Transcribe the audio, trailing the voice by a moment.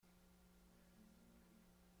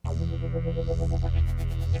Don't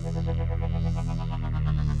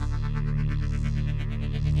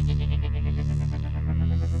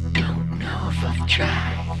know if I've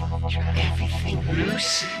tried everything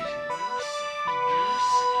lucid.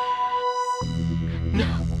 No,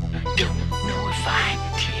 don't know if I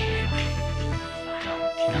did.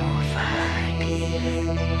 Don't know if I did.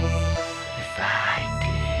 If I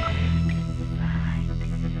did.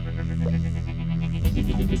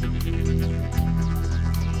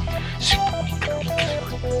 Super ego,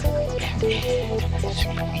 and it.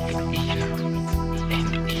 Super ego,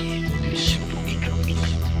 and it. Super ego,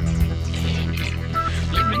 and it.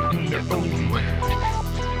 Living in their own world.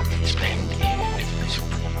 Splendid.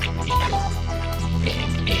 Super ego.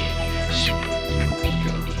 And it, super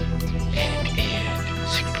ego, and it,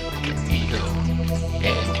 super ego,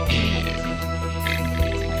 and it,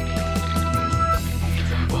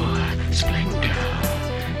 or splendor,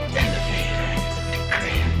 elevator to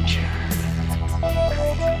grandeur,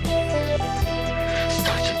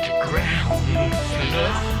 starts at the ground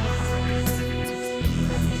floor,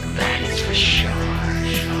 that is for sure,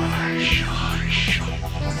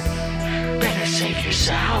 better save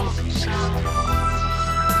yourself.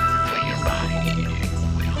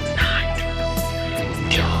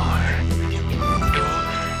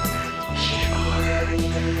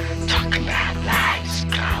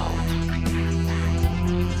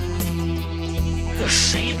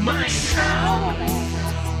 Save my soul.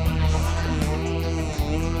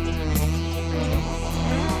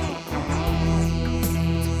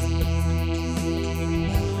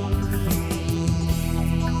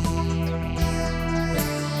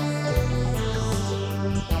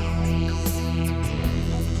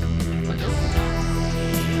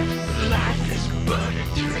 Life is but a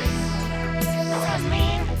dream. I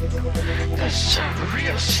mean, the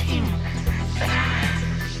surreal scene that I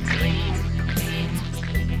glean.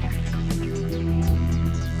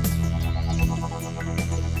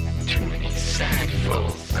 Too many sad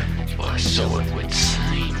folk, or so it would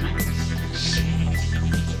seem.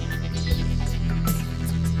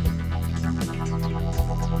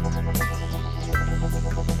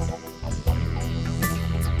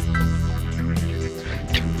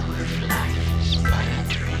 Don't know if life is but a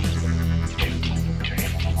dream,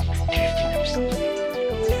 drifting upstream.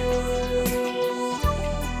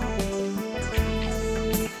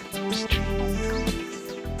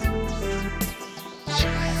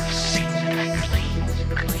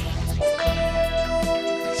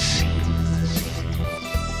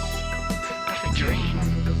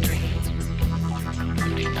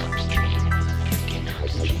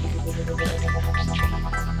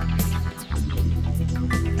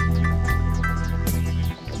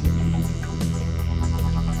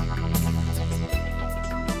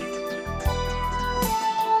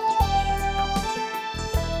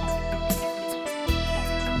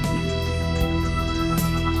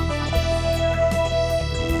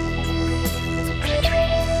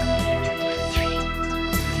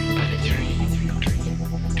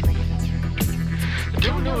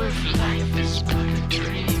 Don't know if life is but a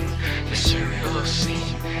dream, the surreal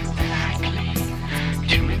scene that I glean.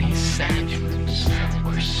 Too many sadness,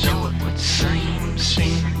 or so it would seem.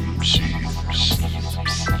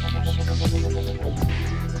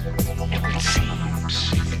 It would seem.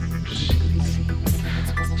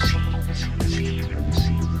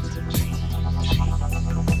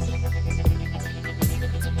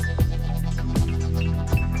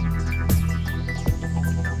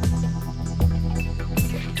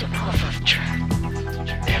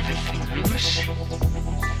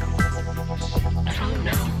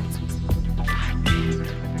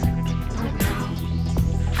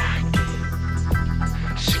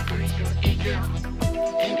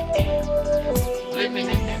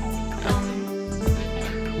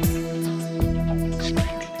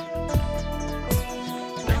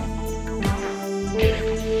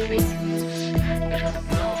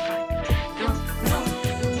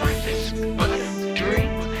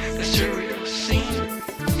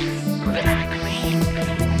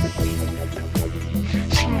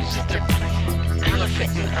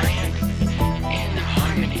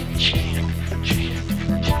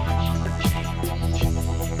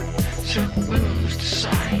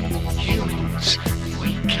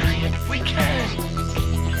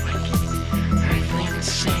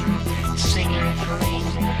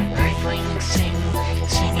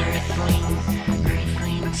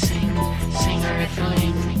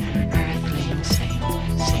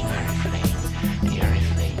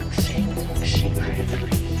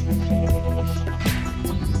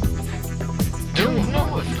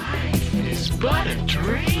 but a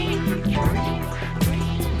dream.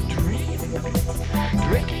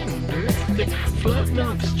 floating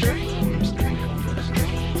upstream, stream.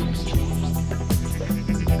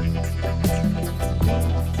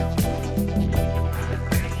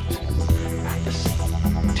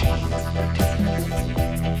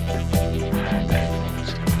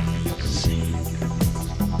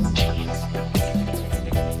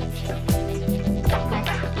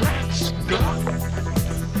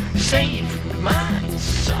 Save my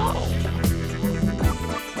soul.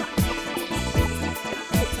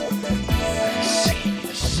 See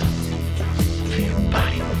the sun of your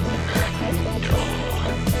body on the door.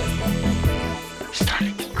 Start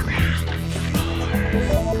at the ground floor.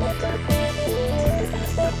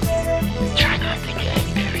 Try not to get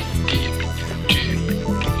very deep.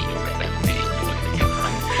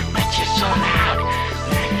 Let your soul out.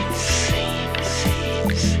 Let it seep, seep,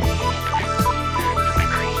 seep.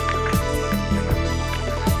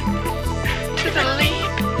 To the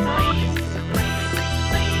leap, leap, leap,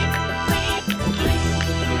 leap, leap, leap, leap,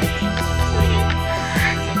 leap.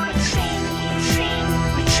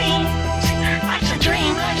 It seems, life's a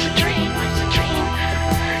dream, life's a dream, life's a dream.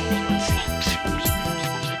 It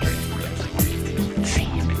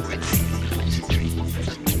seems, life's a dream, life's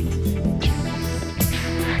a dream.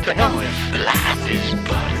 Don't know if life is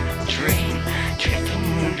but a dream, drifting,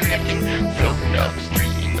 drifting, floating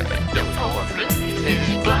upstream. I don't know if life is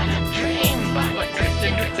but a dream.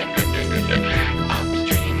 Drifting, drifting, drifting, drifting,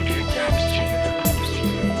 upstream, drift upstream,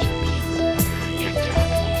 upstream, drift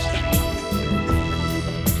upstream.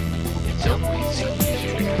 It's always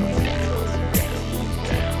easier to go down,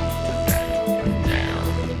 down, down, down,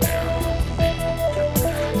 down, down.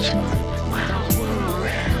 So while we're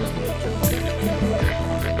around,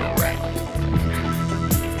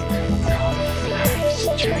 life's a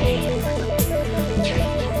dream, dream.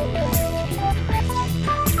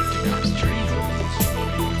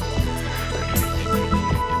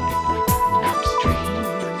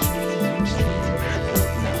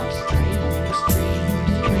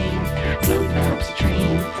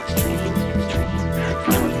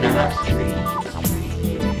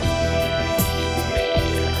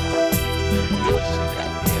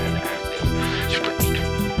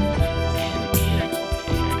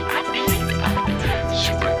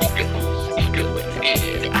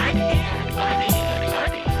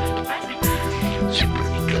 Super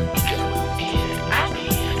ego.